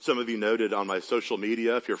Some of you noted on my social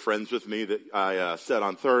media, if you're friends with me, that I said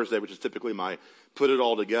on Thursday, which is typically my put it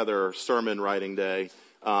all together sermon writing day,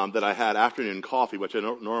 that I had afternoon coffee, which I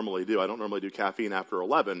don't normally do. I don't normally do caffeine after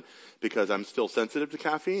 11 because I'm still sensitive to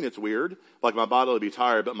caffeine. It's weird. Like my body will be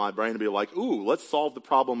tired, but my brain will be like, ooh, let's solve the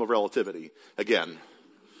problem of relativity again.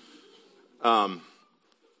 Some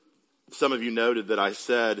of you noted that I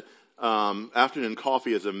said afternoon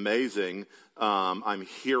coffee is amazing. I'm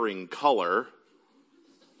hearing color.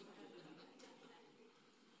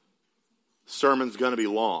 Sermon's going to be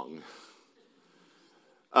long.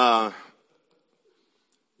 To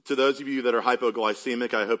those of you that are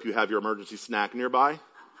hypoglycemic, I hope you have your emergency snack nearby.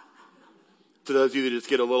 To those of you that just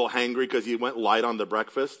get a little hangry because you went light on the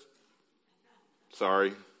breakfast,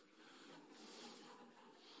 sorry.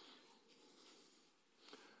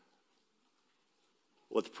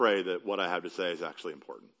 Let's pray that what I have to say is actually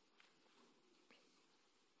important.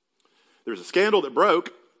 There's a scandal that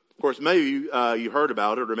broke. Of course, maybe you heard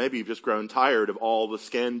about it, or maybe you've just grown tired of all the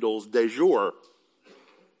scandals du jour.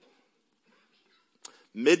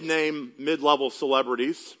 Mid-name, mid-level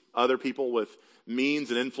celebrities, other people with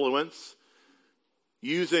means and influence,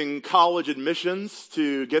 using college admissions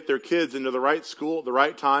to get their kids into the right school at the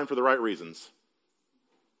right time for the right reasons.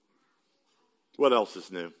 What else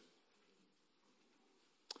is new?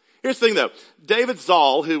 Here's the thing, though. David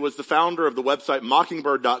Zoll, who was the founder of the website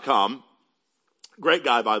Mockingbird.com, great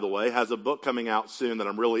guy, by the way, has a book coming out soon that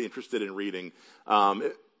I'm really interested in reading.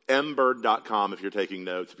 mbird.com, if you're taking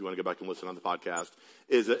notes, if you want to go back and listen on the podcast,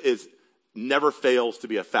 is never fails to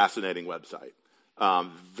be a fascinating website.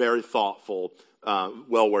 Very thoughtful,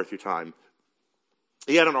 well worth your time.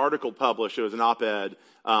 He had an article published. It was an op-ed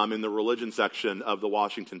in the religion section of the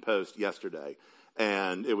Washington Post yesterday,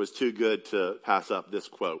 and it was too good to pass up this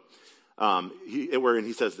quote, wherein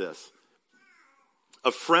he says this: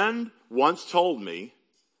 "A friend once told me,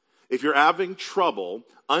 if you're having trouble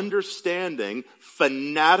understanding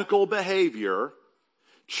fanatical behavior,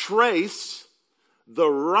 trace the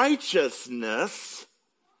righteousness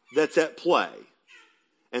that's at play,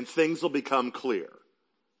 and things will become clear."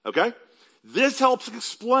 Okay? This helps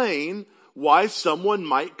explain why someone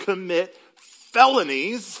might commit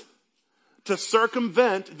felonies to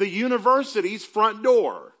circumvent the university's front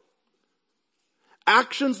door.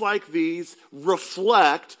 Actions like these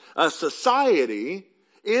reflect a society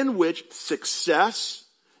in which success,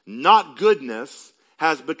 not goodness,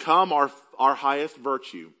 has become our highest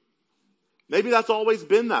virtue. Maybe that's always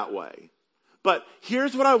been that way. But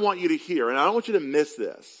here's what I want you to hear, and I don't want you to miss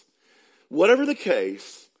this. Whatever the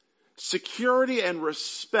case, security and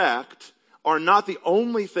respect are not the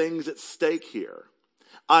only things at stake here.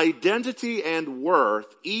 Identity and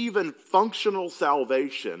worth, even functional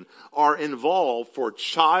salvation, are involved for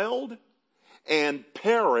child and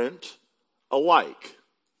parent alike.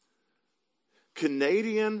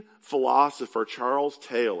 Canadian philosopher Charles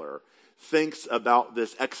Taylor thinks about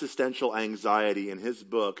this existential anxiety in his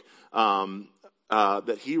book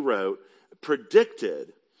that he wrote,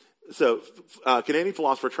 predicted. So Canadian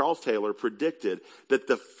philosopher Charles Taylor predicted that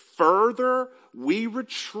the further we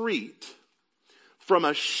retreat from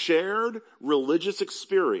a shared religious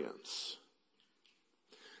experience,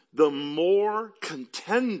 the more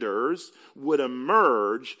contenders would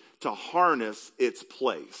emerge to harness its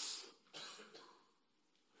place.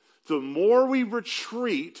 The more we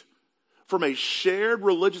retreat from a shared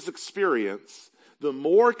religious experience, the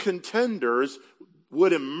more contenders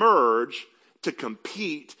would emerge to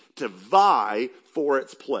compete, to vie for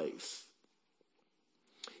its place.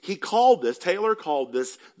 Taylor called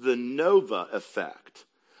this the Nova effect,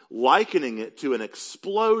 likening it to an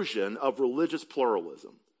explosion of religious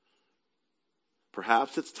pluralism.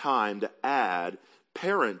 Perhaps it's time to add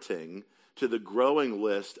parenting to the growing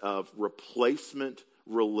list of replacement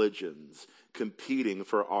religions competing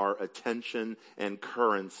for our attention and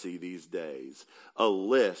currency these days. A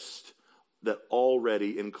list that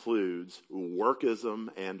already includes workism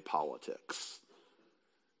and politics.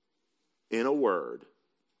 In a word,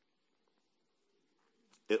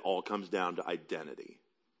 it all comes down to identity.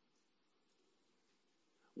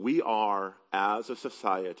 We are, as a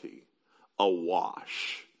society,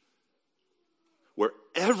 awash, where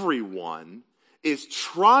everyone is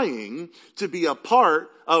trying to be a part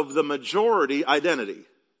of the majority identity.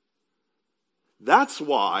 That's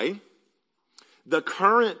why the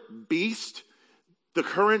current beast, the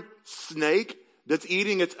current snake that's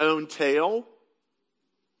eating its own tail,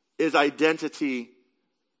 is identity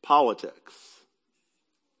politics.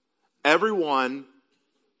 Everyone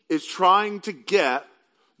is trying to get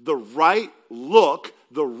the right look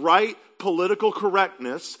the right political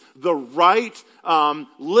correctness, the right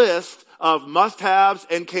list of must-haves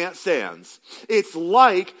and can't-stands. It's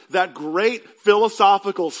like that great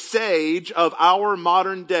philosophical sage of our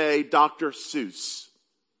modern day, Dr. Seuss.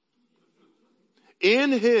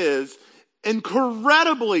 In his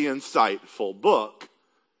incredibly insightful book,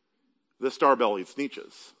 The Star-Bellied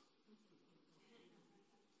Sneetches,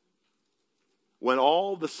 when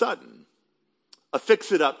all of a sudden a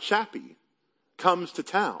fix-it-up chappie comes to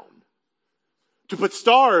town to put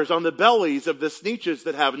stars on the bellies of the Sneetches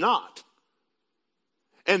that have not.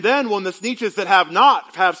 And then when the Sneetches that have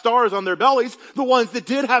not have stars on their bellies, the ones that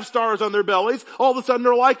did have stars on their bellies, all of a sudden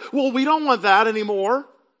they're like, well, we don't want that anymore.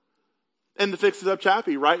 And the fix-it-up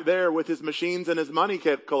chappie right there with his machines and his money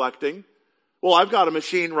collecting, well, I've got a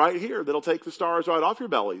machine right here that'll take the stars right off your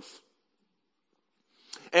bellies.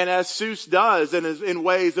 And as Seuss does, and in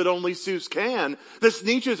ways that only Seuss can, the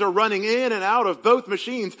Sneetches are running in and out of both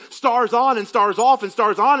machines, stars on and stars off, and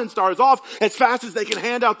stars on and stars off, as fast as they can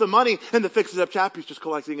hand out the money, and the fix-it-up chappie's just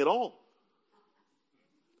collecting it all.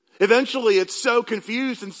 Eventually, it's so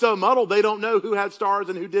confused and so muddled, they don't know who had stars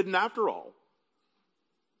and who didn't after all.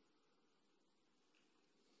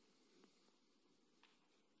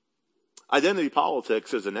 Identity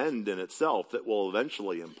politics is an end in itself that will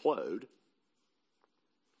eventually implode.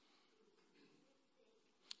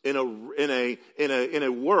 In a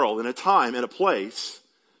world, in a time, in a place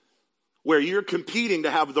where you're competing to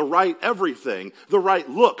have the right everything, the right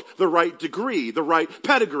look, the right degree, the right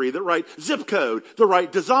pedigree, the right zip code, the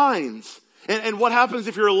right designs. And what happens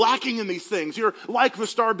if you're lacking in these things? You're like the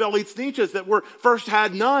star-bellied Sneetches that first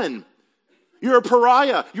had none. You're a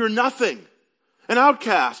pariah. You're nothing. An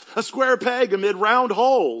outcast, a square peg amid round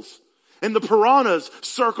holes. And the piranhas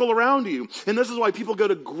circle around you. And this is why people go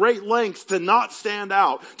to great lengths to not stand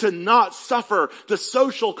out, to not suffer the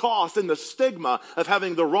social cost and the stigma of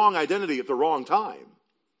having the wrong identity at the wrong time.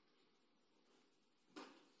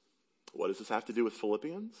 What does this have to do with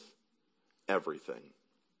Philippians? Everything.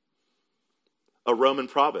 A Roman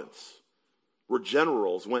province where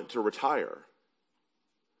generals went to retire.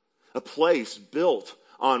 A place built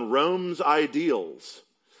on Rome's ideals.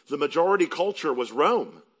 The majority culture was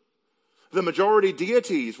Rome. The majority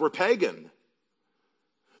deities were pagan.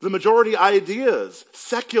 The majority ideas,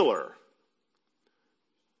 secular.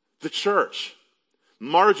 The church,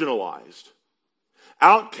 marginalized,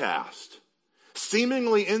 outcast,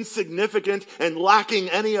 seemingly insignificant and lacking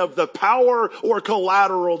any of the power or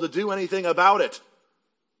collateral to do anything about it.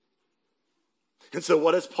 And so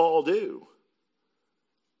what does Paul do?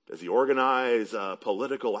 Does he organize a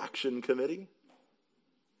political action committee?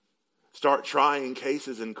 Start trying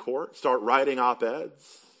cases in court? Start writing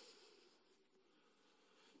op-eds?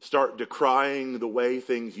 Start decrying the way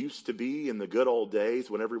things used to be in the good old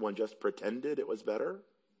days when everyone just pretended it was better?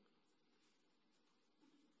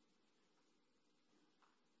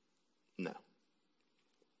 No.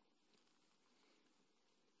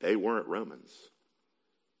 They weren't Romans.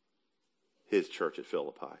 His church at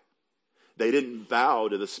Philippi. They didn't bow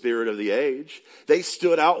to the spirit of the age. They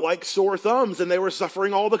stood out like sore thumbs and they were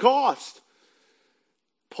suffering all the cost.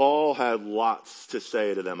 Paul had lots to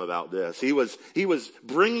say to them about this. He was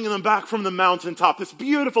bringing them back from the mountaintop, this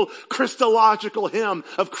beautiful Christological hymn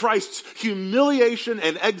of Christ's humiliation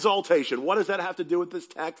and exaltation. What does that have to do with this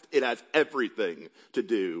text? It has everything to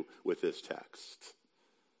do with this text.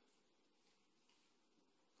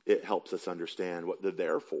 It helps us understand what the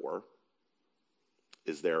therefore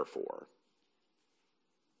is there for.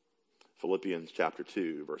 Philippians chapter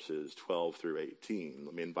 2, verses 12 through 18.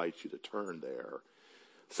 Let me invite you to turn there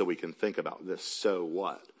so we can think about this so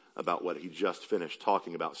what about what he just finished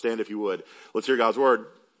talking about. Stand if you would. Let's hear God's word.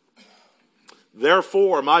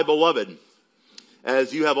 Therefore, my beloved,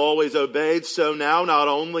 as you have always obeyed, so now, not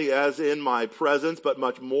only as in my presence, but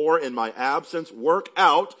much more in my absence, work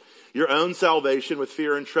out your own salvation with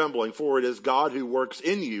fear and trembling, for it is God who works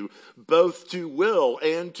in you, both to will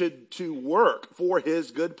and to work for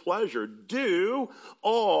his good pleasure. Do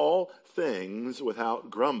all things without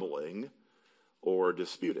grumbling or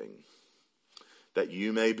disputing, that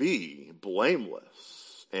you may be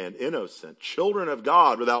blameless and innocent, children of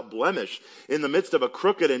God without blemish, in the midst of a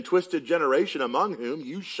crooked and twisted generation, among whom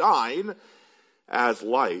you shine as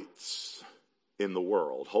lights in the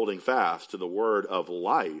world, holding fast to the word of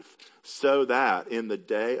life, so that in the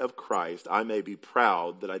day of Christ I may be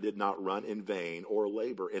proud that I did not run in vain or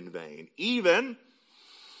labor in vain, even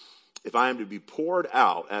if I am to be poured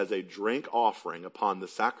out as a drink offering upon the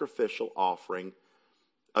sacrificial offering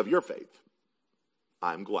of your faith.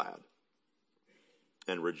 I am glad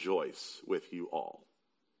and rejoice with you all.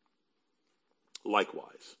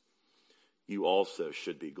 Likewise, you also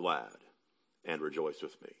should be glad and rejoice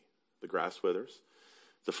with me. The grass withers,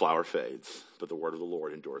 the flower fades, but the word of the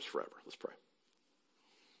Lord endures forever. Let's pray.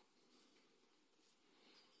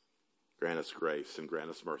 Grant us grace and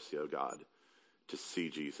grant us mercy, O God, to see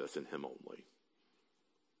Jesus in him only.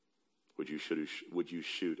 Would you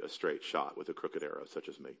shoot a straight shot with a crooked arrow such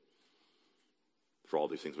as me? For all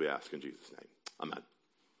these things we ask in Jesus' name. Amen.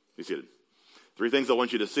 Be seated. 3 things I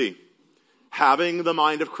want you to see. Having the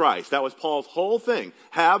mind of Christ. That was Paul's whole thing.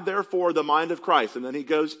 Have therefore the mind of Christ. And then he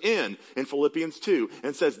goes in Philippians 2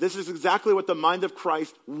 and says this is exactly what the mind of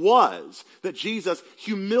Christ was. That Jesus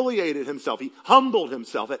humiliated himself. He humbled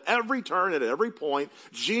himself at every turn, at every point.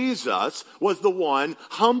 Jesus was the one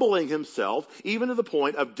humbling himself even to the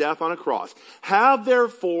point of death on a cross. Have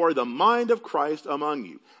therefore the mind of Christ among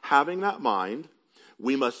you. Having that mind,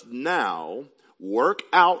 we must now work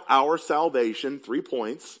out our salvation, 3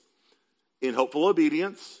 points, in hopeful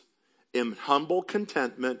obedience, in humble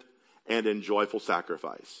contentment, and in joyful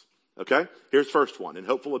sacrifice. Okay? Here's first one, in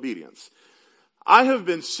hopeful obedience. I have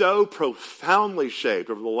been so profoundly shaped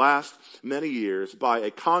over the last many years by a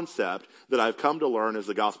concept that I've come to learn as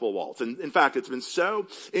the gospel waltz. And in fact, it's been so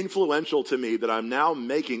influential to me that I'm now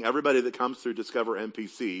making everybody that comes through Discover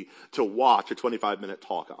MPC to watch a 25-minute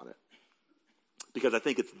talk on it. Because I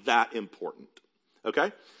think it's that important.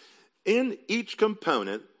 Okay? In each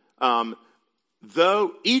component,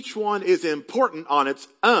 though each one is important on its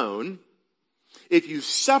own, if you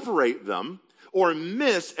separate them or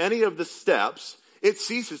miss any of the steps, it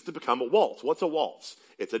ceases to become a waltz. What's a waltz?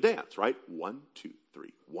 It's a dance, right? 1, 2,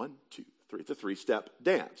 3, 1, 2, 3. It's a 3-step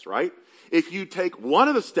dance, right? If you take one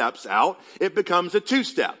of the steps out, it becomes a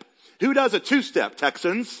 2-step. Who does a 2-step,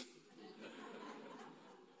 Texans?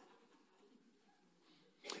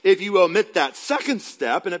 If you omit that second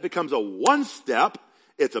step and it becomes a 1-step,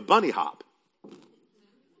 it's a bunny hop.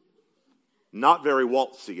 Not very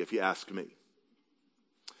waltzy, if you ask me.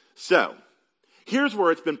 So, here's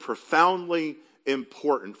where it's been profoundly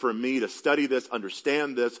important for me to study this,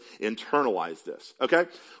 understand this, internalize this. Okay?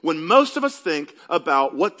 When most of us think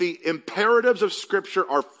about what the imperatives of Scripture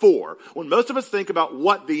are for, when most of us think about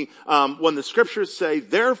what when the Scriptures say,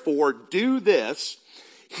 therefore, do this,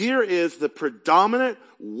 here is the predominant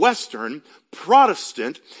Western,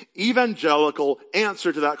 Protestant, evangelical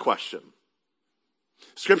answer to that question.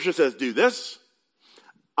 Scripture says, do this.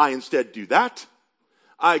 I instead do that.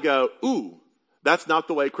 I go, ooh, that's not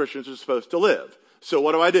the way Christians are supposed to live. So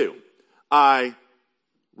what do? I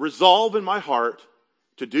resolve in my heart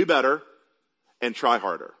to do better and try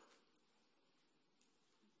harder.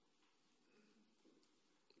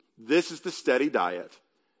 This is the steady diet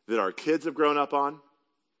that our kids have grown up on,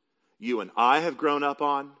 you and I have grown up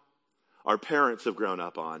on, our parents have grown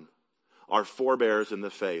up on, our forebears in the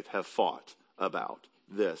faith have fought about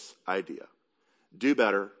this idea. Do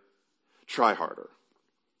better, try harder.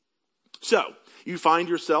 So, you find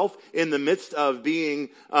yourself in the midst of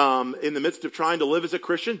trying to live as a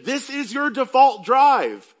Christian. This is your default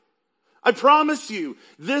drive. I promise you,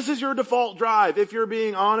 this is your default drive if you're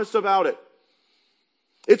being honest about it.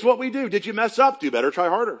 It's what we do. Did you mess up? Do better, try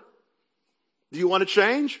harder. Do you want to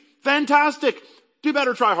change? Fantastic. Do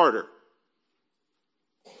better, try harder.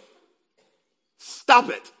 Stop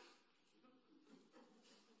it.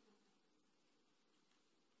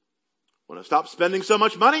 Want to stop spending so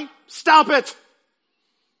much money? Stop it.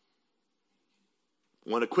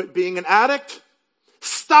 Want to quit being an addict?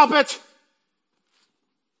 Stop it.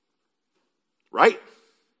 Right?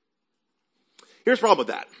 Here's the problem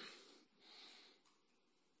with that.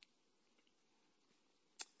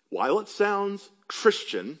 While it sounds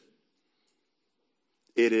Christian,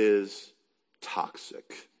 it is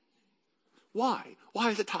toxic. Why? Why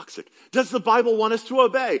is it toxic? Does the Bible want us to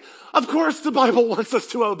obey? Of course the Bible wants us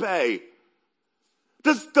to obey.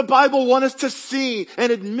 Does the Bible want us to see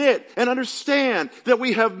and admit and understand that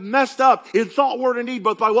we have messed up in thought, word, and deed,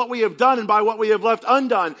 both by what we have done and by what we have left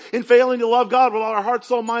undone, in failing to love God with all our heart,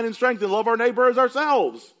 soul, mind, and strength, and love our neighbor as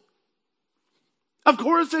ourselves? Of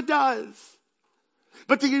course it does.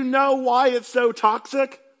 But do you know why it's so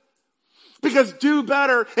toxic? Because do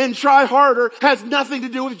better and try harder has nothing to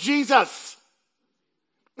do with Jesus.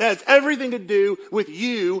 It has everything to do with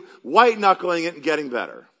you white-knuckling it and getting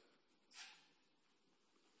better.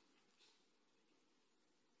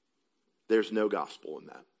 There's no gospel in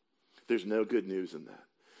that. There's no good news in that.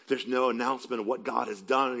 There's no announcement of what God has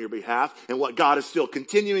done on your behalf and what God is still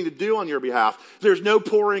continuing to do on your behalf. There's no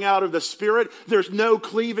pouring out of the Spirit. There's no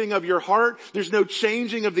cleaving of your heart. There's no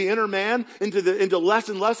changing of the inner man into less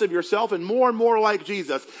and less of yourself and more like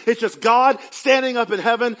Jesus. It's just God standing up in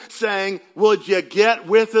heaven saying, would you get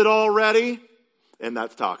with it already? And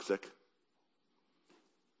that's toxic.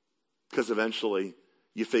 Because eventually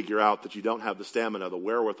you figure out that you don't have the stamina, the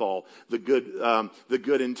wherewithal, the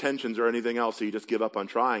good intentions or anything else, so you just give up on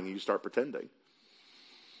trying and you start pretending.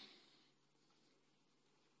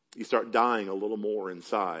 You start dying a little more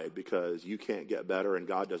inside because you can't get better and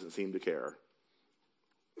God doesn't seem to care.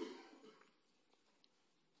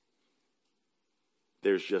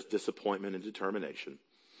 There's just disappointment and determination.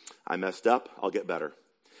 I messed up, I'll get better.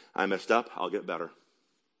 I messed up, I'll get better.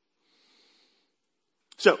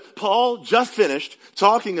 So, Paul just finished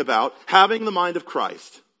talking about having the mind of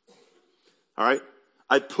Christ. All right?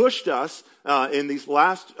 I pushed us in these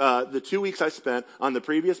last, the 2 weeks I spent on the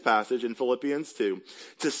previous passage in Philippians 2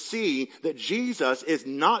 to see that Jesus is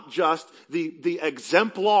not just the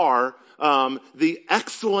exemplar, the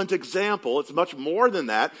excellent example. It's much more than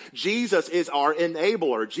that. Jesus is our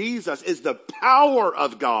enabler. Jesus is the power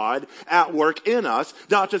of God at work in us,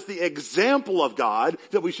 not just the example of God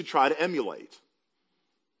that we should try to emulate.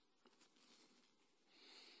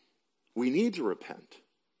 We need to repent.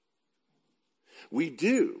 We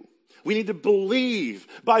do. We need to believe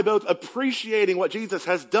by both appreciating what Jesus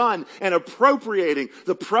has done and appropriating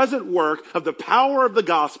the present work of the power of the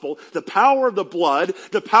gospel, the power of the blood,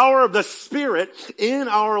 the power of the Spirit in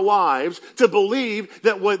our lives, to believe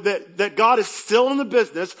that God is still in the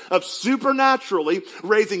business of supernaturally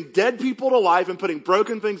raising dead people to life and putting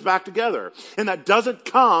broken things back together. And that doesn't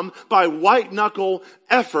come by white knuckle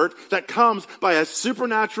effort. That comes by a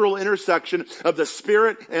supernatural intersection of the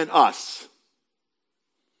Spirit and us.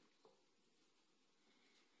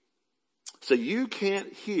 So you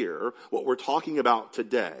can't hear what we're talking about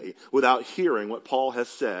today without hearing what Paul has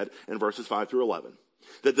said in verses 5 through 11.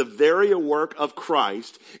 That the very work of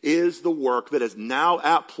Christ is the work that is now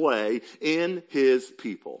at play in his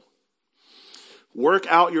people. Work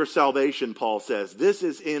out your salvation, Paul says. This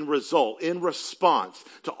is in response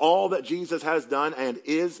to all that Jesus has done and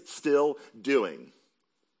is still doing.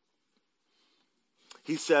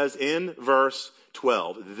 He says in verse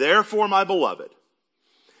 12, "Therefore, my beloved,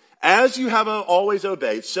 as you have always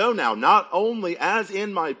obeyed, so now, not only as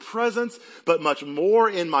in my presence, but much more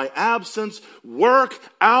in my absence, work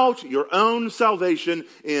out your own salvation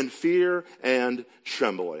in fear and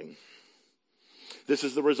trembling." This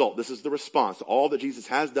is the result. This is the response to all that Jesus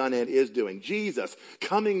has done and is doing. Jesus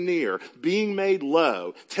coming near, being made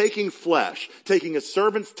low, taking flesh, taking a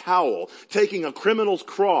servant's towel, taking a criminal's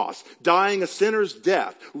cross, dying a sinner's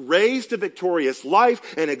death, raised to victorious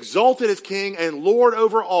life, and exalted as King and Lord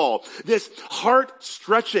over all. This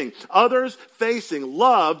heart-stretching, others-facing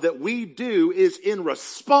love that we do is in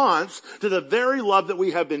response to the very love that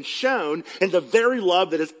we have been shown and the very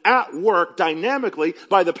love that is at work dynamically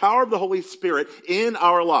by the power of the Holy Spirit in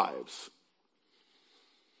our lives.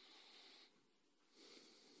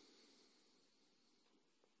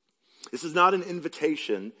 This is not an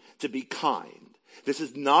invitation to be kind. This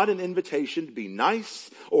is not an invitation to be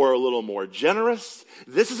nice or a little more generous.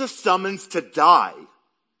 This is a summons to die.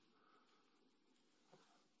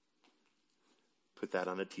 Put that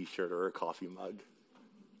on a t-shirt or a coffee mug.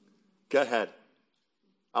 Go ahead.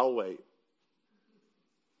 I'll wait.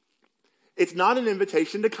 It's not an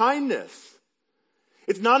invitation to kindness.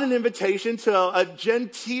 It's not an invitation to a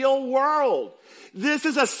genteel world. This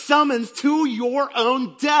is a summons to your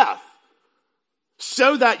own death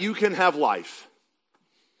so that you can have life.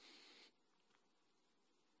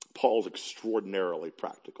 Paul's extraordinarily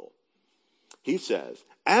practical. He says,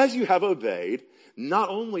 as you have obeyed, not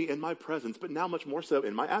only in my presence, but now much more so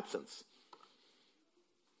in my absence.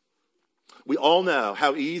 We all know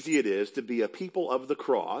how easy it is to be a people of the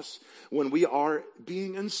cross when we are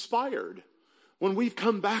being inspired. When we've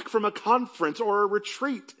come back from a conference or a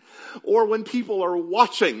retreat, or when people are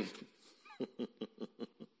watching.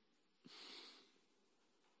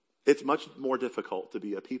 It's much more difficult to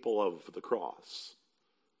be a people of the cross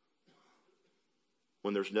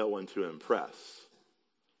when there's no one to impress,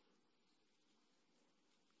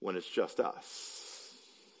 when it's just us.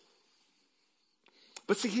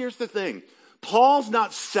 But see, here's the thing. Paul's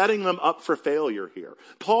not setting them up for failure here.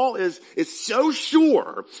 Paul is so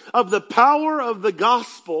sure of the power of the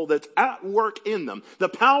gospel that's at work in them, the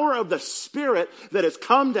power of the Spirit that has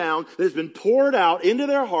come down, that has been poured out into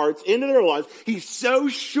their hearts, into their lives. He's so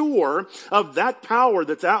sure of that power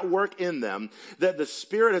that's at work in them, that the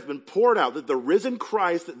Spirit has been poured out, that the risen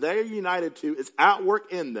Christ that they are united to is at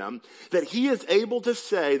work in them, that he is able to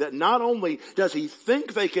say that not only does he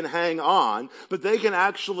think they can hang on, but they can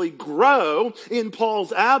actually grow in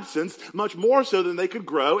Paul's absence, much more so than they could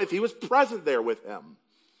grow if he was present there with him.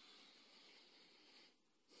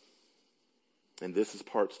 And this is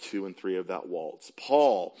parts 2 and 3 of that waltz.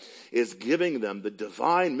 Paul is giving them the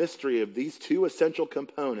divine mystery of these two essential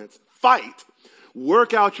components fight.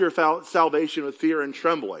 Work out your salvation with fear and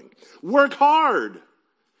trembling. Work hard.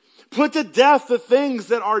 Put to death the things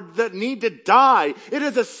that need to die. It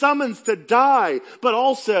is a summons to die, but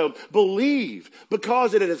also believe,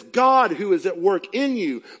 because it is God who is at work in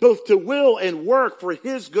you, both to will and work for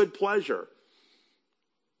his good pleasure.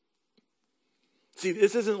 See,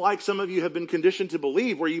 this isn't like some of you have been conditioned to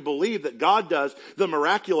believe, where you believe that God does the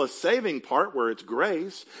miraculous saving part where it's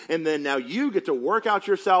grace, and then now you get to work out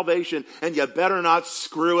your salvation, and you better not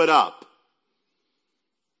screw it up.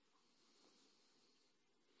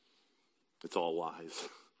 It's all lies.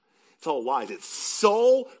 It's all lies. It's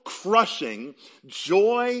soul-crushing,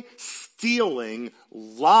 joy-stealing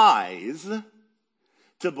lies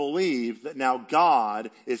to believe that now God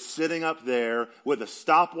is sitting up there with a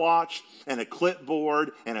stopwatch and a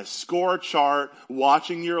clipboard and a score chart,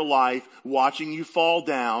 watching your life, watching you fall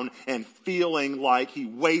down, and feeling like he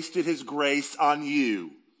wasted his grace on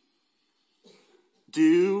you.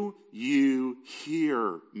 Do you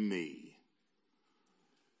hear me?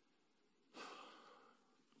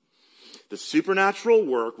 The supernatural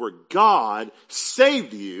work where God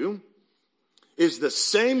saved you is the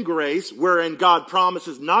same grace wherein God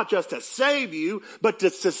promises not just to save you, but to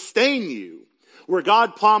sustain you. Where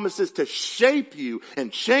God promises to shape you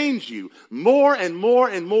and change you more and more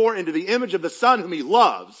and more into the image of the Son whom he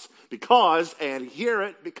loves. Because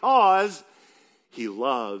he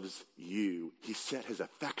loves you. He set his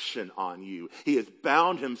affection on you. He has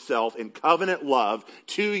bound himself in covenant love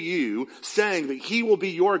to you, saying that he will be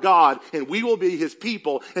your God and we will be his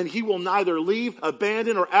people, and he will neither leave,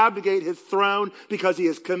 abandon, or abdicate his throne, because he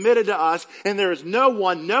is committed to us, and there is no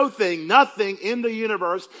one, no thing, nothing in the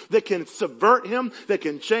universe that can subvert him, that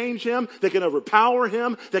can change him, that can overpower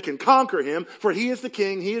him, that can conquer him, for he is the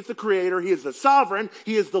King, he is the Creator, he is the Sovereign,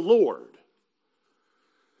 he is the Lord.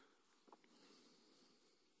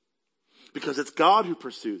 Because it's God who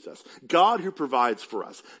pursues us, God who provides for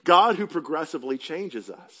us, God who progressively changes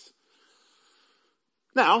us.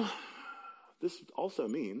 Now, this also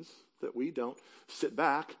means that we don't sit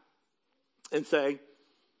back and say,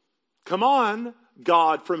 come on,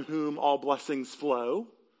 God from whom all blessings flow.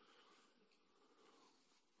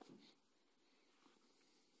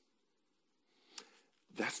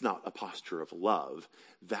 That's not a posture of love.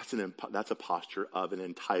 That's a posture of an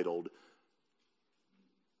entitled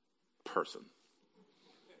person.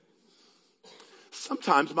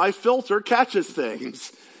 Sometimes my filter catches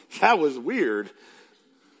things. That was weird.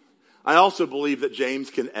 I also believe that James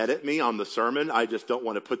can edit me on the sermon. I just don't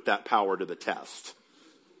want to put that power to the test.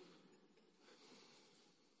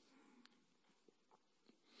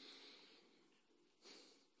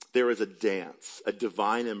 There is a dance, a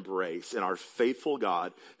divine embrace in our faithful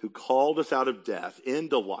God who called us out of death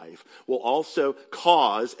into life, will also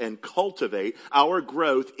cause and cultivate our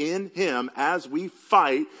growth in him as we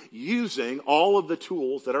fight using all of the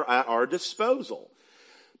tools that are at our disposal.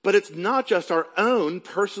 But it's not just our own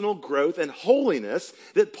personal growth and holiness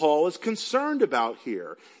that Paul is concerned about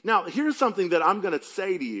here. Now, here's something that I'm going to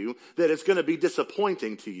say to you that is going to be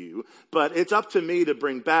disappointing to you, but it's up to me to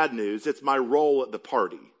bring bad news. It's my role at the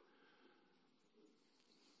party.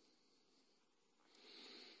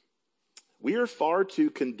 We are far too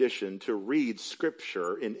conditioned to read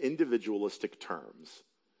Scripture in individualistic terms.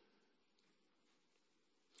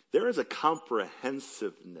 There is a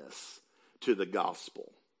comprehensiveness to the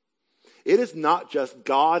gospel. It is not just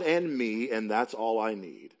God and me, and that's all I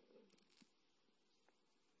need.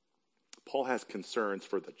 Paul has concerns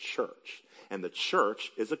for the church, and the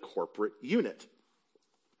church is a corporate unit.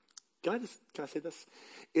 Can I say this?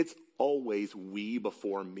 It's always we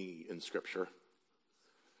before me in Scripture.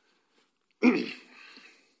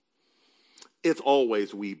 It's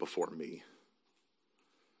always we before me.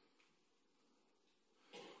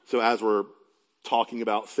 So as we're talking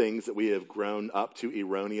about things that we have grown up to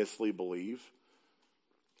erroneously believe,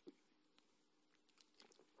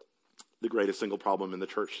 the greatest single problem in the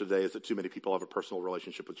church today is that too many people have a personal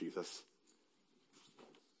relationship with Jesus.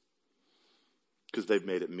 Because they've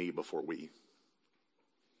made it me before we.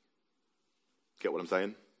 Get what I'm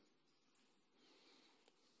saying?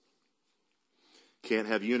 Can't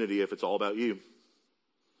have unity if it's all about you.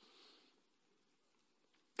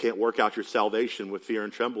 Can't work out your salvation with fear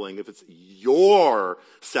and trembling if it's your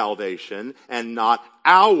salvation and not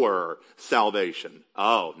our salvation.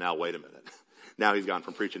 Oh, now wait a minute. Now he's gone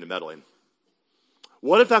from preaching to meddling.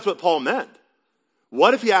 What if that's what Paul meant?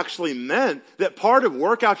 What if he actually meant that part of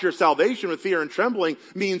work out your salvation with fear and trembling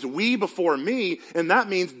means we before me, and that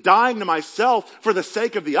means dying to myself for the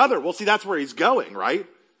sake of the other? Well, see, that's where he's going, right?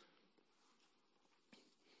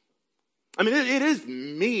 I mean, it is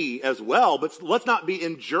me as well, but let's not be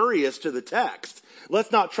injurious to the text.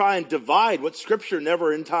 Let's not try and divide what Scripture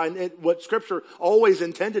what Scripture always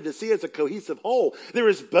intended to see as a cohesive whole. There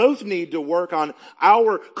is both need to work on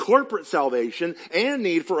our corporate salvation and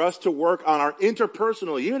need for us to work on our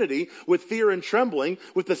interpersonal unity with fear and trembling,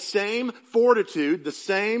 with the same fortitude, the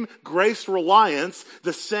same grace reliance,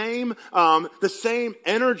 the same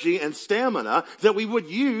energy and stamina that we would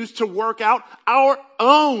use to work out our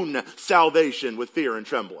own salvation with fear and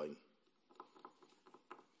trembling.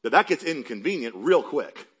 But that gets inconvenient real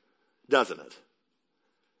quick, doesn't it?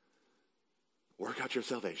 Work out your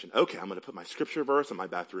salvation. Okay, I'm going to put my scripture verse on my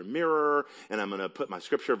bathroom mirror, and I'm going to put my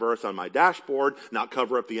scripture verse on my dashboard, not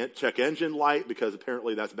cover up the check engine light because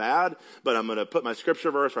apparently that's bad, but I'm going to put my scripture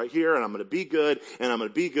verse right here, and I'm going to be good, and I'm going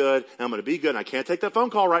to be good, and I'm going to be good. And I can't take that phone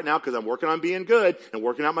call right now because I'm working on being good and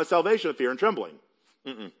working out my salvation with fear and trembling.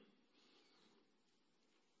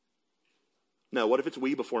 No, what if it's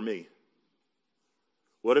we before me?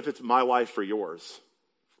 What if it's my life for yours?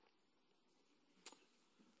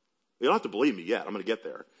 You don't have to believe me yet. I'm going to get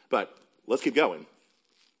there. But let's keep going.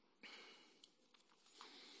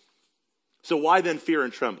 So why then fear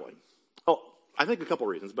and trembling? Oh, I think a couple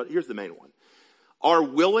reasons, but here's the main one. Our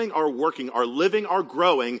willing, our working, our living, our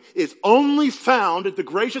growing is only found at the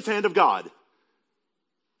gracious hand of God.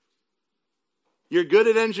 You're good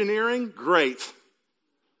at engineering? Great.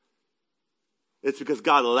 It's because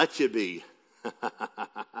God lets you be.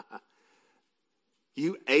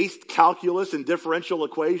 You aced calculus and differential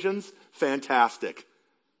equations? Fantastic.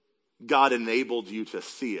 God enabled you to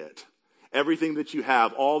see it. Everything that you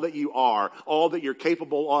have, all that you are, all that you're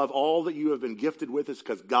capable of, all that you have been gifted with is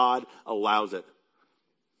because God allows it.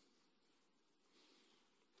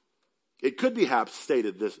 It could be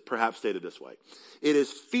perhaps stated this way. It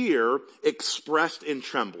is fear expressed in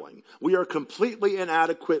trembling. We are completely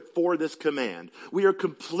inadequate for this command. We are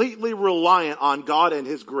completely reliant on God and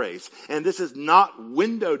His grace. And this is not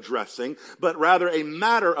window dressing, but rather a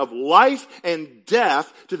matter of life and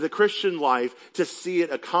death to the Christian life to see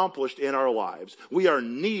it accomplished in our lives. We are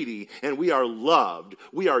needy and we are loved.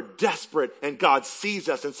 We are desperate and God sees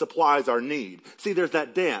us and supplies our need. See, there's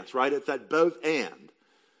that dance, right? It's that both and.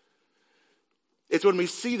 It's when we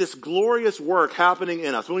see this glorious work happening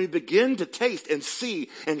in us, when we begin to taste and see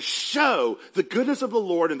and show the goodness of the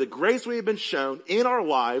Lord and the grace we have been shown in our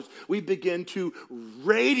lives, we begin to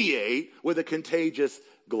radiate with a contagious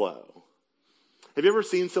glow. Have you ever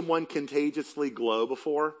seen someone contagiously glow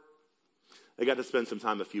before? I got to spend some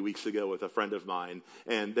time a few weeks ago with a friend of mine,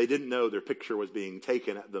 and they didn't know their picture was being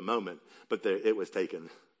taken at the moment, but it was taken.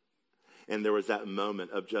 And there was that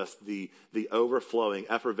moment of just the overflowing,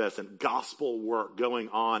 effervescent gospel work going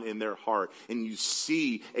on in their heart. And you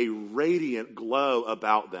see a radiant glow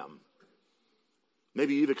about them.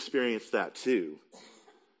 Maybe you've experienced that too.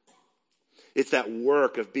 It's that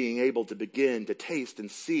work of being able to begin to taste and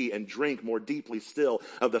see and drink more deeply still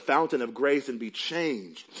of the fountain of grace and be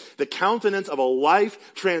changed. The countenance of a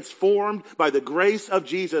life transformed by the grace of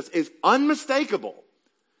Jesus is unmistakable.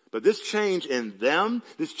 But this change in them,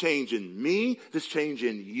 this change in me, this change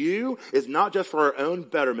in you is not just for our own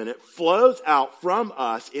betterment. It flows out from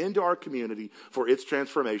us into our community for its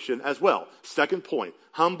transformation as well. Second point,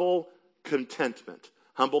 humble contentment.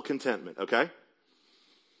 Humble contentment, okay?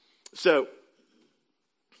 So,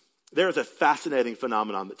 there's a fascinating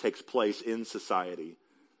phenomenon that takes place in society.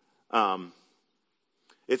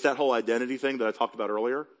 It's that whole identity thing that I talked about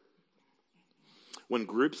earlier. When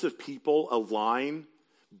groups of people align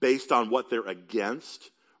based on what they're against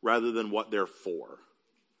rather than what they're for.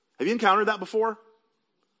 Have you encountered that before?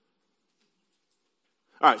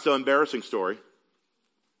 All right, so embarrassing story.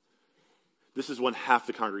 This is when half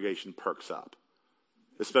the congregation perks up,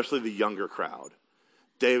 especially the younger crowd.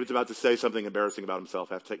 David's about to say something embarrassing about himself.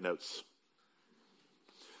 I have to take notes.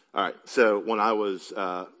 All right, so when I was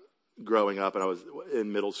growing up and I was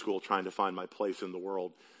in middle school trying to find my place in the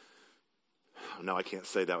world, no, I can't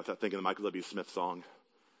say that without thinking of the Michael W. Smith song.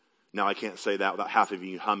 Now I can't say that without half of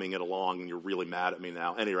you humming it along and you're really mad at me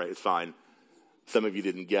now. At any rate, it's fine. Some of you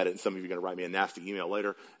didn't get it and some of you are going to write me a nasty email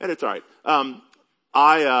later. And it's all right.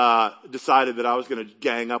 I decided that I was going to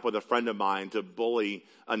gang up with a friend of mine to bully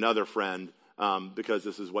another friend because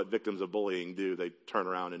this is what victims of bullying do. They turn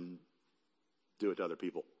around and do it to other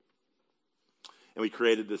people. And we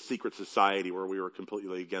created this secret society where we were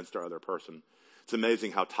completely against our other person. It's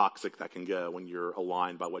amazing how toxic that can go when you're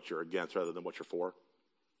aligned by what you're against rather than what you're for.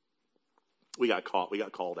 We got caught. We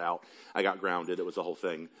got called out. I got grounded. It was the whole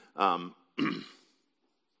thing.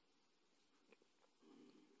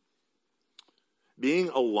 Being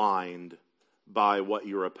aligned by what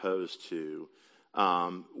you're opposed to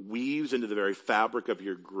weaves into the very fabric of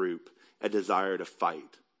your group a desire to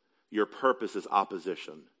fight. Your purpose is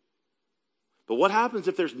opposition. But what happens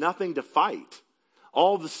if there's nothing to fight?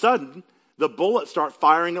 All of a sudden, the bullets start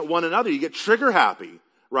firing at one another. You get trigger happy,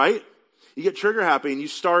 right? You get trigger happy and you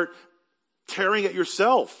start tearing at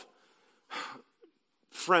yourself.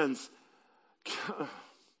 Friends,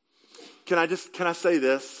 can I say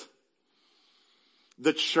this?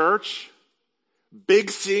 The church,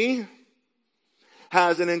 Big C,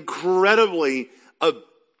 has an incredibly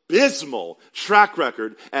abysmal track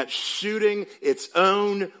record at shooting its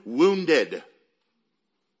own wounded.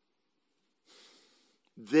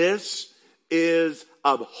 This is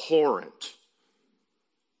abhorrent.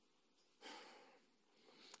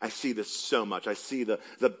 I see this so much. I see the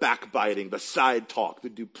backbiting, the side talk, the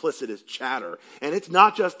duplicitous chatter. And it's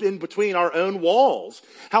not just in between our own walls.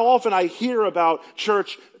 How often I hear about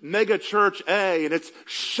church, mega church A and its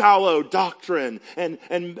shallow doctrine and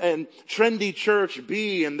trendy church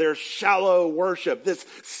B and their shallow worship. This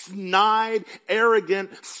snide,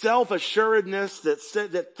 arrogant self-assuredness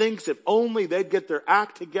that thinks if only they'd get their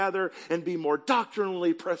act together and be more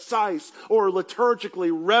doctrinally precise or liturgically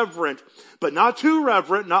reverent, but not too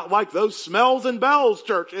reverent, not like those smells and bells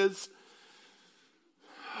churches.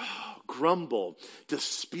 Grumble,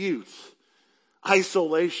 dispute,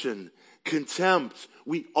 isolation, contempt.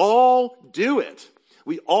 We all do it.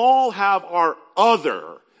 We all have our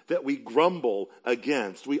other that we grumble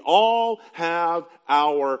against. We all have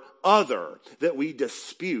our other that we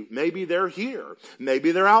dispute. Maybe they're here.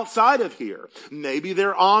 Maybe they're outside of here. Maybe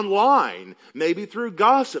they're online. Maybe through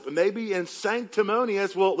gossip. Maybe in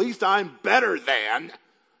sanctimonious, well, at least I'm better than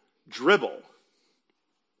dribble.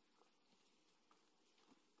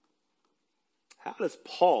 How does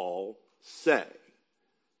Paul say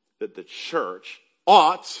that the church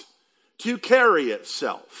ought to carry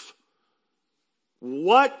itself?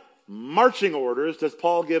 What marching orders does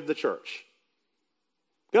Paul give the church?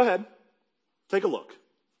 Go ahead. Take a look.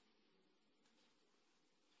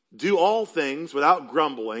 Do all things without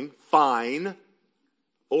grumbling, fine,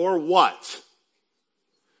 or what?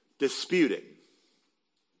 Disputing.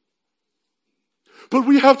 But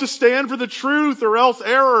we have to stand for the truth or else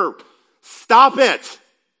error. Stop it.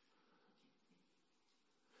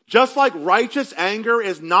 Just like righteous anger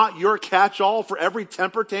is not your catch-all for every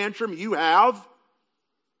temper tantrum you have,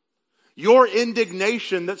 your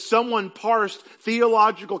indignation that someone parsed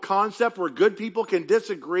theological concept where good people can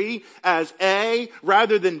disagree as A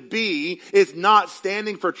rather than B is not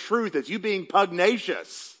standing for truth. It's you being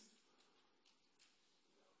pugnacious.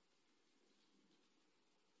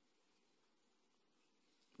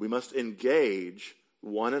 We must engage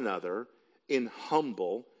one another in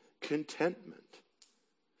humble contentment.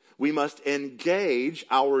 We must engage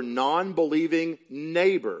our non-believing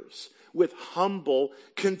neighbors with humble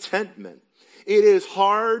contentment. It is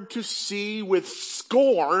hard to see with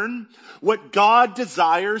scorn what God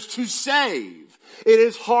desires to save. It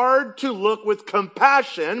is hard to look with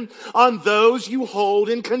compassion on those you hold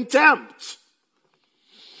in contempt.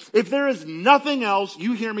 If there is nothing else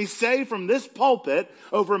you hear me say from this pulpit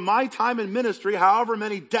over my time in ministry, however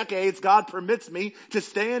many decades God permits me to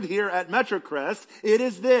stand here at Metrocrest, it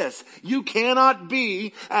is this. You cannot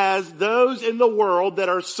be as those in the world that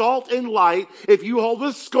are salt and light if you hold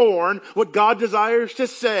with scorn what God desires to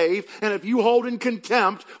save, and if you hold in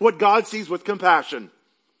contempt what God sees with compassion.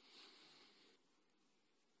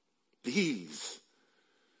 This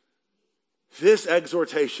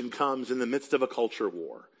exhortation comes in the midst of a culture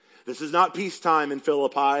war. This is not peacetime in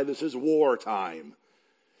Philippi. This is wartime.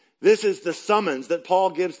 This is the summons that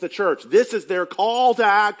Paul gives the church. This is their call to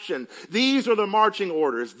action. These are the marching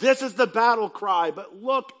orders. This is the battle cry. But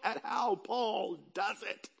look at how Paul does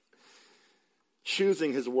it.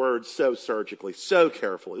 Choosing his words so surgically, so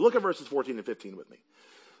carefully. Look at verses 14 and 15 with me.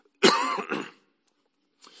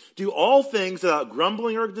 Do all things without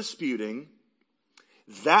grumbling or disputing,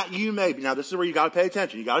 that you may be. Now this is where you got to pay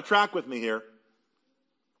attention. You got to track with me here.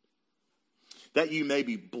 That you may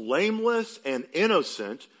be blameless and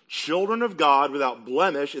innocent, children of God without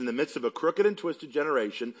blemish in the midst of a crooked and twisted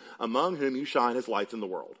generation, among whom you shine as lights in the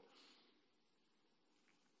world.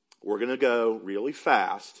 We're going to go really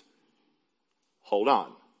fast. Hold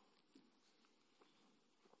on.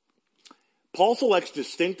 Paul selects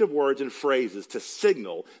distinctive words and phrases to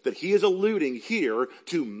signal that he is alluding here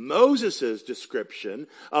to Moses' description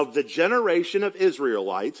of the generation of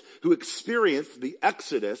Israelites who experienced the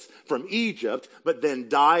exodus from Egypt, but then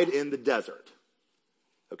died in the desert.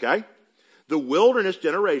 Okay? The wilderness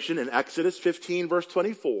generation in Exodus 15 verse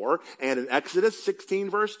 24 and in Exodus 16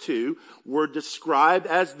 verse 2 were described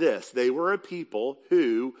as this. They were a people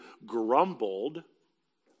who grumbled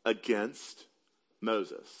against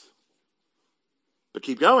Moses. But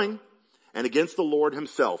keep going. And against the Lord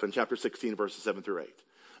himself in chapter 16 verses 7 through 8.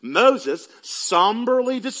 Moses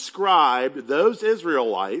somberly described those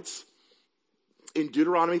Israelites in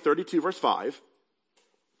Deuteronomy 32 verse 5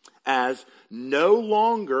 as no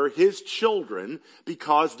longer his children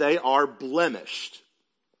because they are blemished.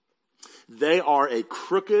 They are a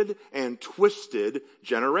crooked and twisted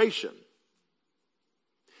generation.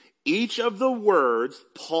 Each of the words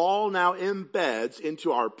Paul now embeds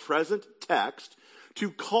into our present text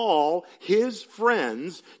to call his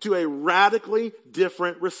friends to a radically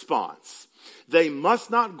different response. They must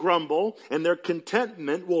not grumble, and their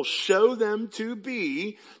contentment will show them to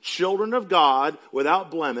be children of God without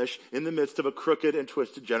blemish in the midst of a crooked and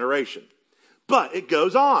twisted generation. But it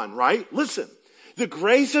goes on, right? Listen, the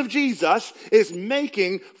grace of Jesus is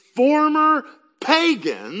making former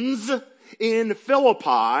pagans in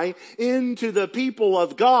Philippi into the people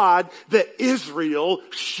of God that Israel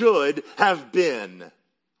should have been.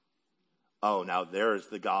 Oh, now there's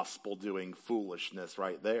the gospel doing foolishness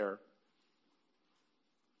right there.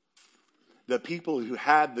 The people who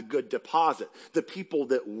had the good deposit, the people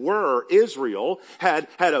that were Israel, had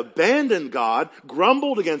abandoned God,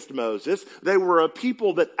 grumbled against Moses. They were a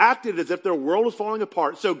people that acted as if their world was falling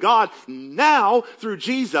apart. So God now, through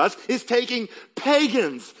Jesus, is taking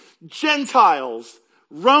pagans, Gentiles,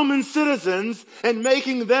 Roman citizens, and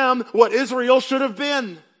making them what Israel should have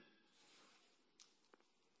been.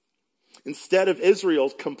 Instead of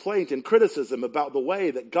Israel's complaint and criticism about the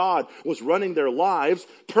way that God was running their lives,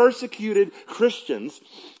 persecuted Christians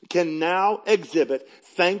can now exhibit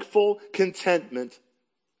thankful contentment.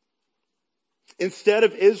 Instead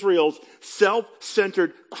of Israel's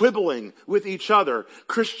self-centered quibbling with each other,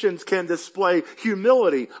 Christians can display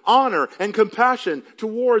humility, honor, and compassion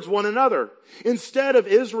towards one another. Instead of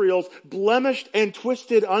Israel's blemished and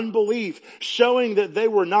twisted unbelief, showing that they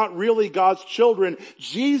were not really God's children,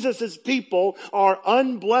 Jesus' people are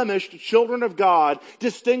unblemished children of God,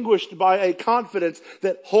 distinguished by a confidence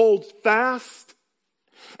that holds fast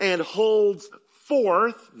and holds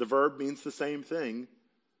forth. The verb means the same thing.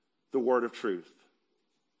 The word of truth.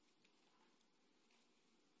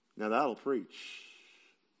 Now that'll preach.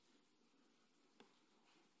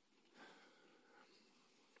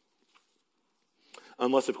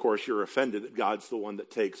 Unless, of course, you're offended that God's the one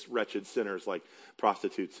that takes wretched sinners like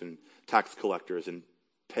prostitutes and tax collectors and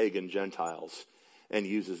pagan Gentiles and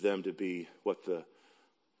uses them to be what the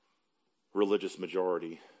religious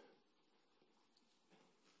majority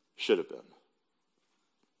should have been.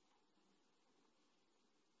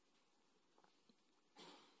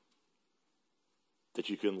 That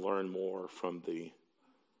you can learn more from the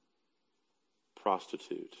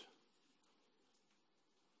prostitute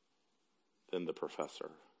than the professor.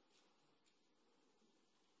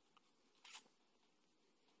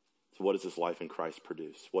 So what does this life in Christ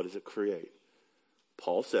produce? What does it create?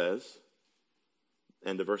 Paul says,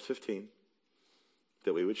 end of verse 15,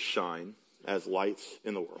 that we would shine as lights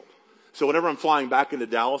in the world. So whenever I'm flying back into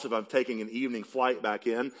Dallas, if I'm taking an evening flight back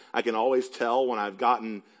in, I can always tell when I've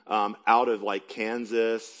gotten out of like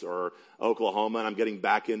Kansas or Oklahoma and I'm getting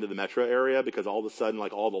back into the metro area because all of a sudden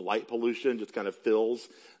like all the light pollution just kind of fills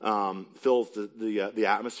the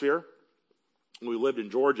atmosphere. When we lived in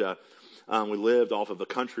Georgia, we lived off of a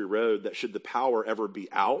country road that should the power ever be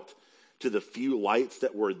out, to the few lights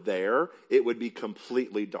that were there, it would be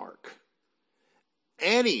completely dark.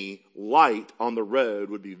 Any light on the road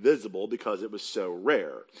would be visible because it was so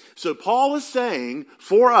rare. So Paul is saying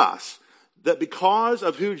for us that because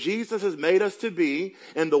of who Jesus has made us to be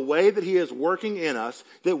and the way that he is working in us,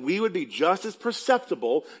 that we would be just as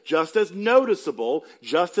perceptible, just as noticeable,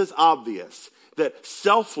 just as obvious. That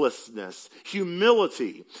selflessness,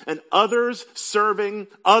 humility, and others serving,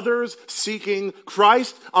 others seeking,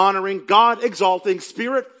 Christ honoring, God exalting,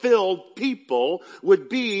 spirit filled people would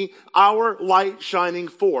be our light shining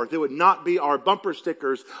forth. It would not be our bumper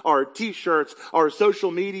stickers, our t-shirts, our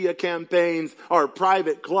social media campaigns, our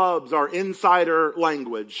private clubs, our insider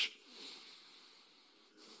language.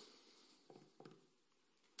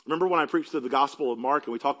 Remember when I preached through the Gospel of Mark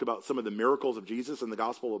and we talked about some of the miracles of Jesus in the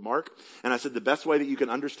Gospel of Mark? And I said the best way that you can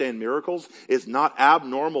understand miracles is not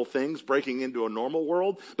abnormal things breaking into a normal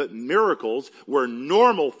world, but miracles were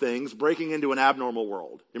normal things breaking into an abnormal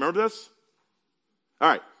world. You remember this? All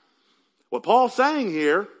right. What Paul's saying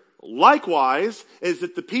here, likewise, is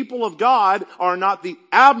that the people of God are not the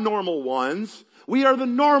abnormal ones We are the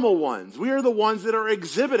normal ones. We are the ones that are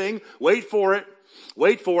exhibiting, wait for it,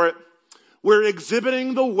 we're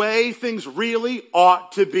exhibiting the way things really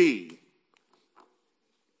ought to be.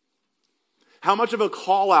 How much of a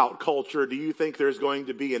call-out culture do you think there's going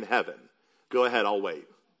to be in heaven? Go ahead, I'll wait.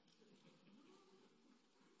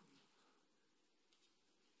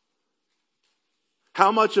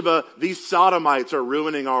 How much of these sodomites are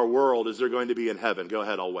ruining our world is there going to be in heaven? Go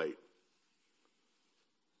ahead, I'll wait.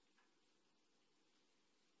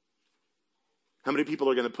 How many people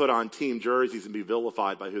are going to put on team jerseys and be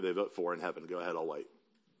vilified by who they vote for in heaven? Go ahead, I'll wait.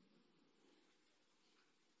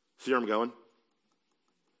 See where I'm going?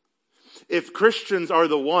 If Christians are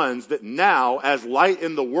the ones that now, as light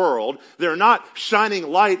in the world, they're not shining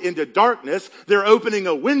light into darkness, they're opening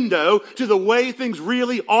a window to the way things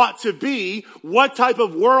really ought to be, what type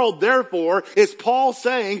of world, therefore, is Paul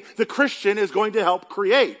saying the Christian is going to help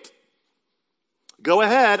create? Go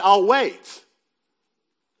ahead, I'll wait.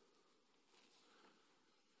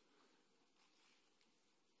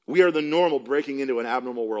 We are the normal breaking into an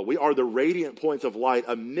abnormal world. We are the radiant points of light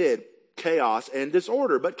amid chaos and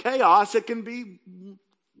disorder. But chaos, it can be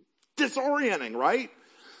disorienting, right?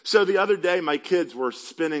 So the other day, my kids were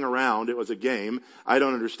spinning around. It was a game. I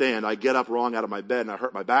don't understand. I get up wrong out of my bed and I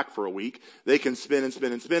hurt my back for a week. They can spin and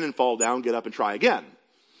spin and spin and fall down, get up and try again.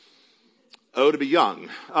 Oh, to be young.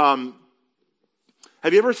 Have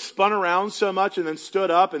you ever spun around so much and then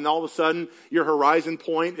stood up and all of a sudden your horizon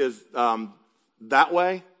point is that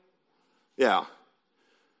way? Yeah.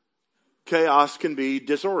 Chaos can be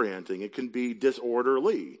disorienting. It can be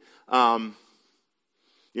disorderly. You're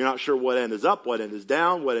not sure what end is up, what end is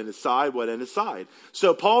down, what end is side, what end is side.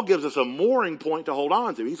 So Paul gives us a mooring point to hold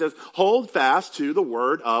on to. He says, hold fast to the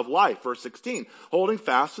word of life. Verse 16, holding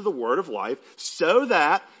fast to the word of life, so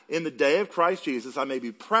that in the day of Christ Jesus I may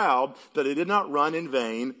be proud that I did not run in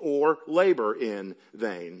vain or labor in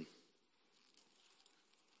vain.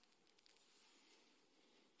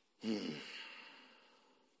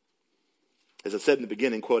 As I said in the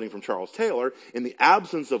beginning, quoting from Charles Taylor, in the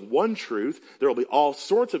absence of one truth, there will be all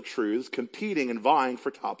sorts of truths competing and vying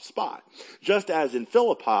for top spot. Just as in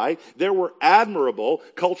Philippi, there were admirable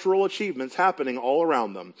cultural achievements happening all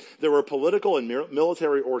around them. There were political and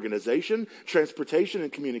military organization, transportation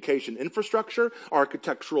and communication infrastructure,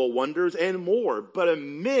 architectural wonders, and more. But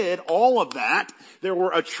amid all of that, there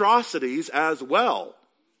were atrocities as well.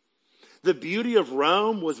 The beauty of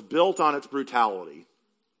Rome was built on its brutality.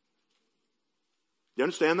 You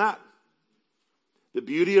understand that? The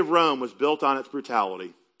beauty of Rome was built on its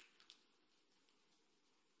brutality.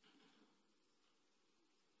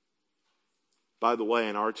 By the way,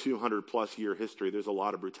 in our 200 plus year history, there's a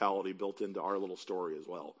lot of brutality built into our little story as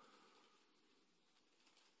well.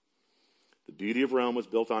 The beauty of Rome was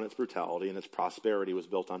built on its brutality, and its prosperity was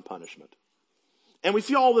built on punishment. And we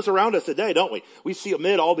see all this around us today, don't we? We see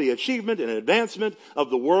amid all the achievement and advancement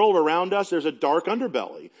of the world around us, there's a dark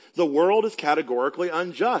underbelly. The world is categorically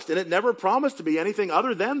unjust, and it never promised to be anything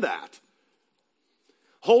other than that.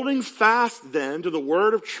 Holding fast, then, to the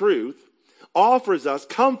word of truth offers us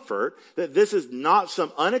comfort that this is not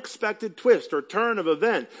some unexpected twist or turn of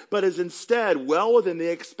event, but is instead well within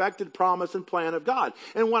the expected promise and plan of God.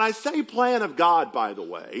 And when I say plan of God, by the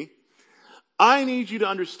way, I need you to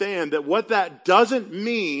understand that what that doesn't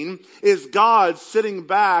mean is God sitting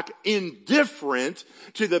back indifferent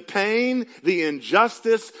to the pain, the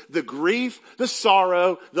injustice, the grief, the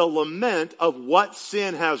sorrow, the lament of what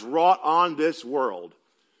sin has wrought on this world.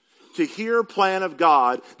 To hear plan of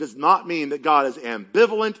God does not mean that God is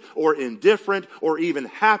ambivalent or indifferent or even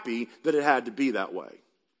happy that it had to be that way.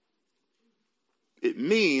 It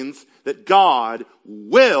means that God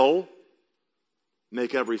will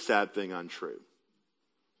make every sad thing untrue.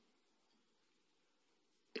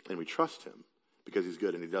 And we trust him because he's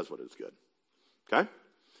good and he does what is good. Okay?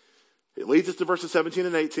 It leads us to verses 17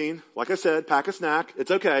 and 18. Like I said, pack a snack. It's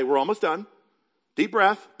okay. We're almost done. Deep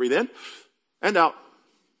breath. Breathe in and out.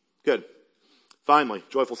 Good. Finally,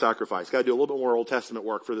 joyful sacrifice. Got to do a little bit more Old Testament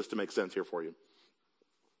work for this to make sense here for you.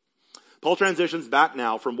 Paul transitions back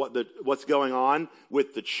now from what's going on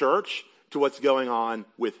with the church to what's going on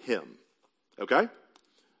with him. Okay?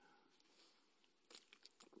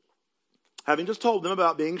 Having just told them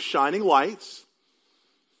about being shining lights,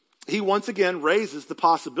 he once again raises the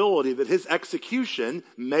possibility that his execution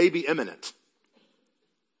may be imminent.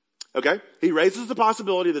 Okay? He raises the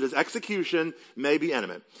possibility that his execution may be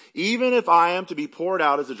imminent. Even if I am to be poured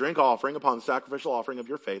out as a drink offering upon the sacrificial offering of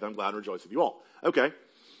your faith, I'm glad and rejoice with you all. Okay.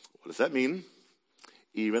 What does that mean?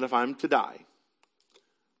 Even if I'm to die.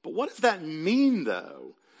 But what does that mean,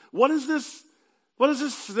 though? What is this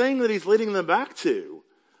thing that he's leading them back to?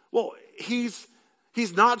 Well, he's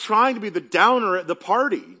He's not trying to be the downer at the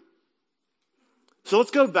party. So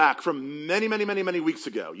let's go back from many, many, many, many weeks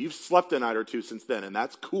ago. You've slept a night or two since then, and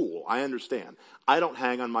that's cool. I understand. I don't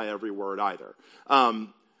hang on my every word either.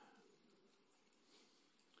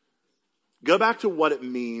 Go back to what it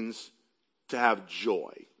means to have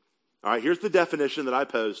joy. All right, here's the definition that I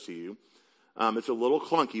posed to you. It's a little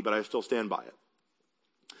clunky, but I still stand by it.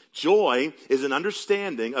 Joy is an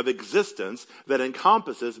understanding of existence that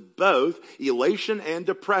encompasses both elation and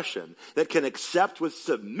depression, that can accept with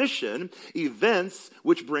submission events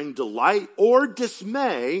which bring delight or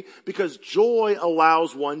dismay, because joy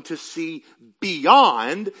allows one to see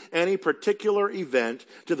beyond any particular event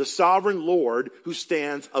to the sovereign Lord who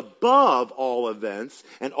stands above all events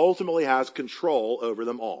and ultimately has control over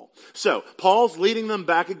them all. So Paul's leading them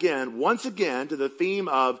back once again to the theme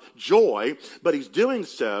of joy, but he's doing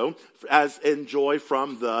so as in joy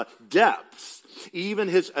from the depths, even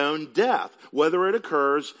his own death, whether it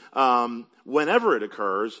occurs, whenever it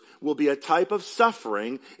occurs, will be a type of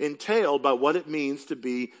suffering entailed by what it means to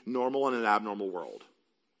be normal in an abnormal world.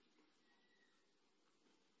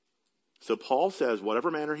 So Paul says, whatever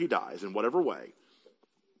manner he dies, in whatever way,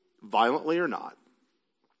 violently or not,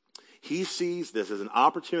 he sees this as an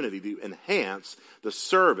opportunity to enhance the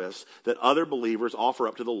service that other believers offer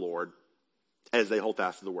up to the Lord as they hold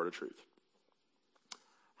fast to the word of truth.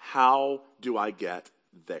 How do I get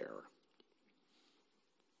there?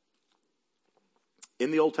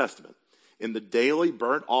 In the Old Testament, in the daily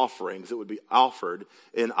burnt offerings that would be offered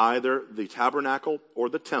in either the tabernacle or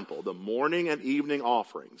the temple, the morning and evening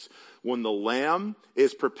offerings, when the lamb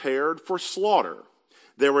is prepared for slaughter,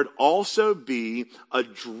 there would also be a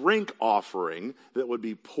drink offering that would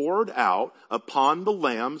be poured out upon the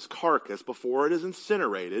lamb's carcass before it is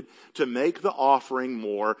incinerated to make the offering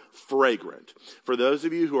more fragrant. For those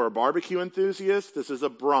of you who are barbecue enthusiasts, this is a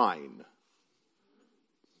brine.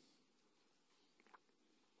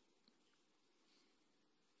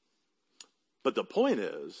 But the point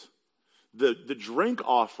is, the drink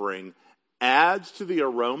offering adds to the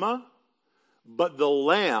aroma, but the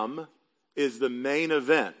lamb is the main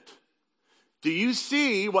event. Do you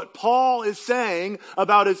see what Paul is saying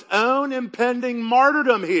about his own impending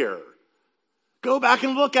martyrdom here? Go back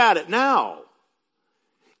and look at it now.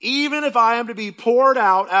 Even if I am to be poured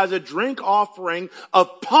out as a drink offering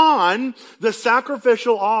upon the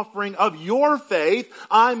sacrificial offering of your faith,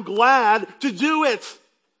 I'm glad to do it.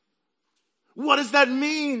 What does that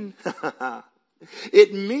mean?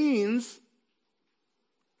 It means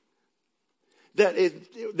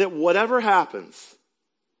that whatever happens,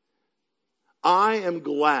 I am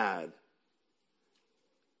glad.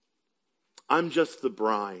 I'm just the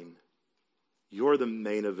brine. You're the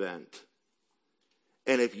main event.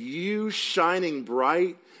 And if you shining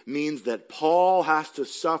bright means that Paul has to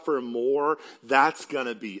suffer more, that's going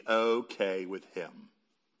to be okay with him.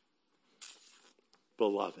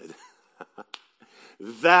 Beloved,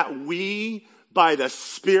 that we by the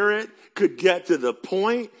Spirit could get to the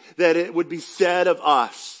point that it would be said of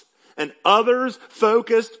us, an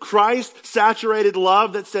others-focused, Christ-saturated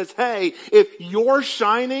love that says, hey, if your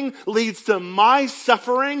shining leads to my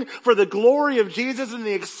suffering for the glory of Jesus and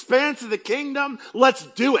the expanse of the kingdom, let's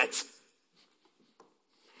do it.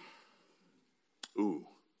 Ooh.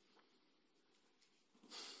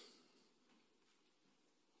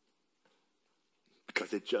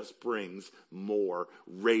 Because it just brings more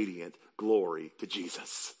radiant glory to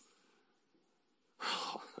Jesus.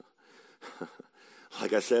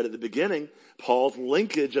 Like I said at the beginning, Paul's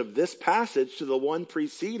linkage of this passage to the one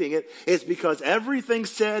preceding it is because everything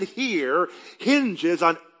said here hinges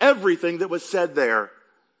on everything that was said there.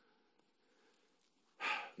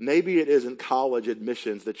 Maybe it isn't college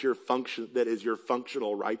admissions that is your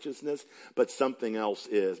functional righteousness, but something else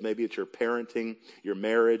is. Maybe it's your parenting, your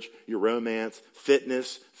marriage, your romance,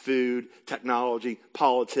 fitness, food, technology,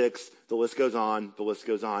 politics. The list goes on, the list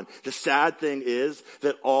goes on. The sad thing is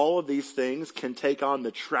that all of these things can take on the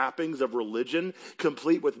trappings of religion,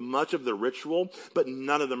 complete with much of the ritual, but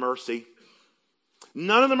none of the mercy.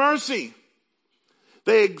 None of the mercy.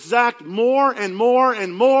 They exact more and more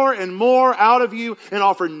and more and more out of you and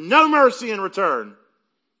offer no mercy in return.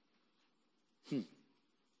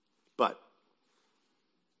 But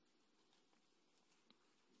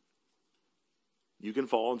you can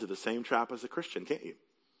fall into the same trap as a Christian, can't you?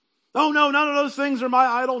 Oh, no, none of those things are my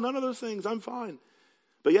idol. None of those things. I'm fine.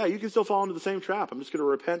 But yeah, you can still fall into the same trap. I'm just going to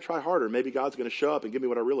repent, try harder. Maybe God's going to show up and give me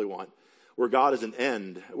what I really want. Where God is an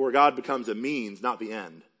end, where God becomes a means, not the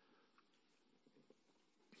end.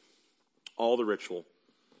 All the ritual,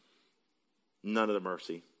 none of the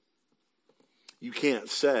mercy. You can't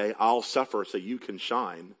say, I'll suffer so you can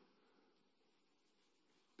shine.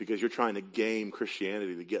 because you're trying to game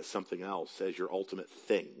Christianity to get something else as your ultimate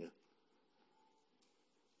thing.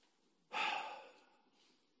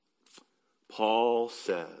 Paul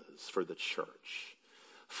says for the church,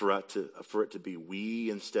 for it to be we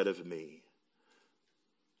instead of me,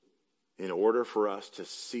 in order for us to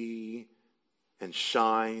see and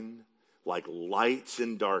shine like lights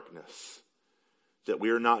in darkness, that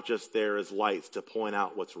we are not just there as lights to point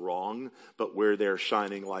out what's wrong, but we're there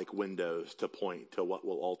shining like windows to point to what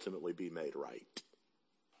will ultimately be made right.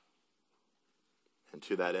 And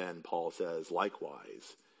to that end, Paul says,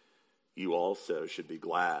 likewise, you also should be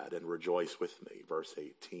glad and rejoice with me. Verse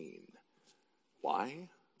 18. Why?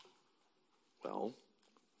 Well,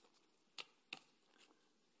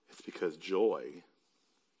 it's because joy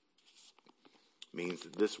means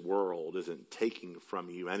that this world isn't taking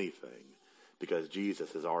from you anything, because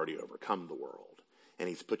Jesus has already overcome the world. And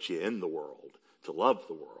he's put you in the world to love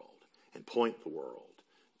the world and point the world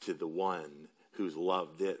to the one who's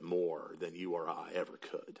loved it more than you or I ever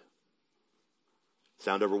could.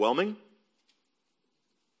 Sound overwhelming?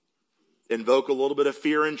 Invoke a little bit of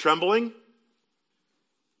fear and trembling?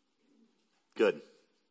 Good.